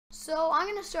So I'm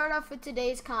going to start off with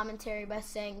today's commentary by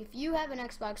saying if you have an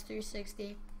Xbox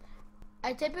 360,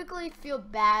 I typically feel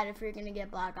bad if you're going to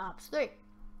get Black Ops 3.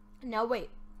 Now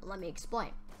wait, let me explain.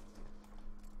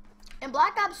 In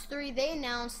Black Ops 3, they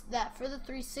announced that for the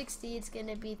 360 it's going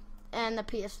to be, and the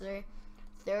PS3,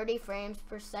 30 frames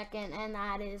per second, and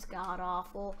that is god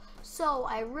awful. So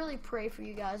I really pray for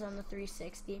you guys on the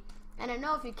 360. And I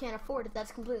know if you can't afford it,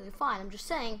 that's completely fine. I'm just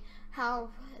saying how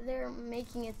they're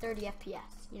making it 30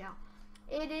 FPS, you know.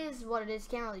 It is what it is.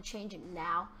 Can't really change it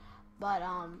now. But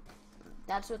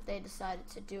that's what they decided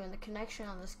to do. And the connection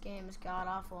on this game is god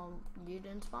awful, and you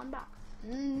didn't spawn back.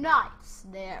 Nice.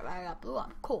 There, I got blew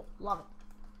up. Cool. Love it.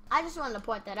 I just wanted to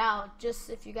point that out,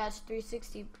 just if you guys are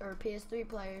 360 or PS3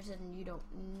 players and you don't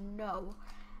know.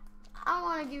 I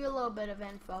want to give you a little bit of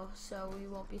info so you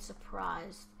won't be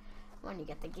surprised when you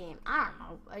get the game. I don't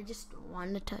know. I just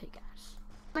wanted to tell you guys.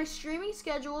 My streaming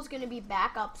schedule is going to be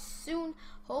back up soon.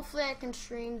 Hopefully I can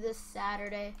stream this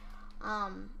Saturday.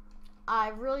 I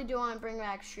really do want to bring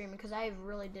back streaming because I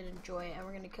really did enjoy it. And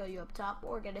we're going to kill you up top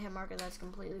or get a hit marker. That's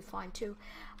completely fine too.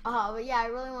 But yeah, I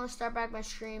really want to start back my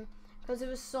stream because it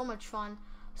was so much fun.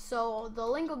 So the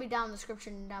link will be down in the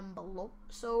description down below.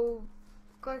 So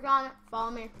click on it, follow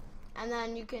me, and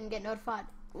then you can get notified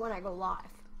when I go live.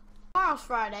 Tomorrow's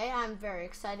Friday. I'm very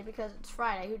excited because it's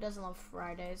Friday. Who doesn't love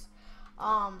Fridays?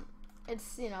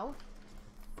 It's, you know,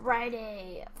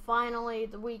 Friday. Finally,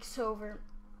 the week's over.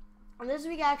 And this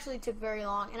week actually took very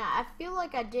long. And I feel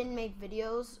like I didn't make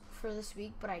videos for this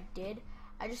week, but I did.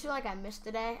 I just feel like I missed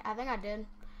a day. I think I did.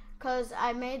 Because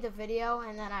I made the video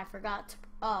and then I forgot to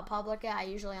public it. I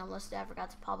usually unlist it. I forgot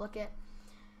to public it.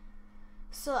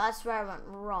 So that's where I went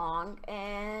wrong,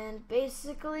 and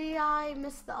basically I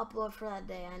missed the upload for that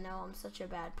day. I know I'm such a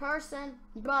bad person,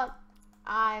 but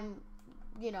I'm,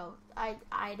 you know, I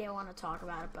didn't want to talk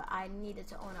about it, but I needed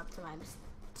to own up to my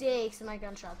mistakes and my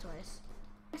gunshot twice.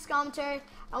 Next commentary,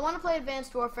 I want to play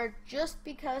Advanced Warfare just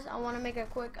because I want to make a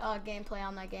quick gameplay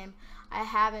on that game. I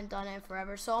haven't done it in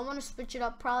forever, so I want to switch it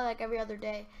up probably like every other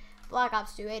day. Black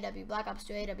Ops 2 AW, Black Ops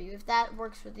 2 AW. If that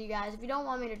works with you guys, if you don't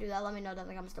want me to do that, let me know down in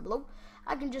the comments down below.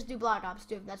 I can just do Black Ops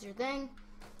 2 if that's your thing.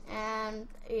 And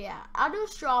yeah, I'll do a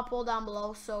straw poll down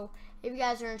below. So if you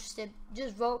guys are interested,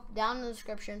 just vote down in the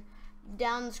description.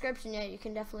 Down in the description, yeah, you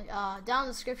can definitely down in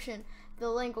the description. The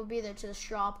link will be there to the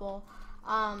straw poll.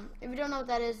 If you don't know what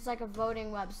that is, it's like a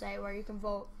voting website where you can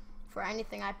vote for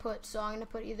anything I put. So I'm gonna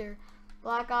put either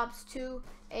Black Ops 2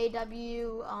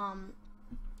 AW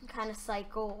kind of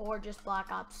cycle, or just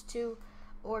Black Ops 2,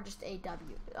 or just AW.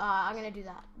 I'm gonna do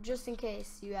that just in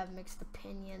case you have mixed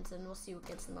opinions, and we'll see what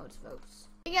gets the most votes.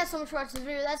 Thank you guys so much for watching this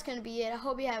video. That's gonna be it. I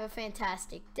hope you have a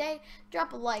fantastic day.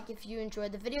 Drop a like if you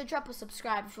enjoyed the video. Drop a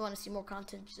subscribe if you want to see more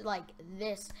content like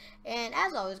this. And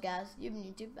as always, guys, you've been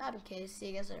YouTube. I've been Casey. See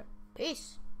you guys later.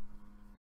 Peace.